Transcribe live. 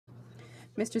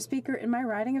Mr. Speaker, in my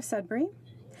riding of Sudbury,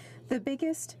 the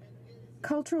biggest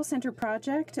cultural centre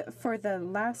project for the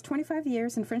last 25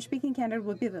 years in French-speaking Canada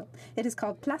will be built. It is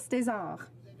called Place des Arts.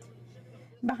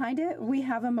 Behind it, we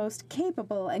have a most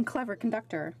capable and clever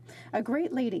conductor, a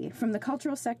great lady from the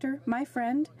cultural sector, my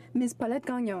friend, Ms. Paulette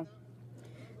Gagnon.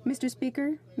 Mr.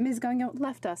 Speaker, Ms. Gagnon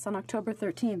left us on October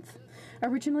 13th.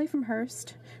 Originally from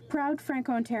Hearst, proud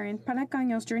Franco-Ontarian, Paulette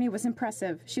Gagnon's journey was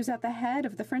impressive. She was at the head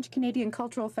of the French-Canadian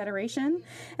Cultural Federation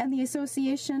and the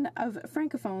Association of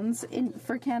Francophones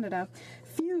for Canada.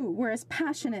 Few were as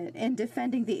passionate in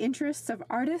defending the interests of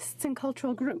artists and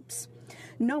cultural groups.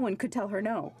 No one could tell her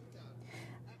no.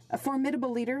 A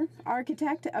formidable leader,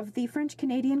 architect of the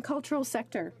French-Canadian cultural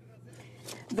sector.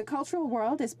 The cultural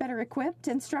world is better equipped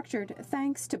and structured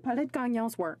thanks to Paulette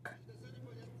Gagnon's work.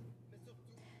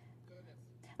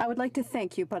 I would like to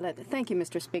thank you, Paulette. Thank you,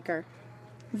 Mr. Speaker.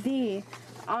 The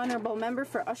Honourable Member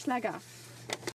for Hochelaga.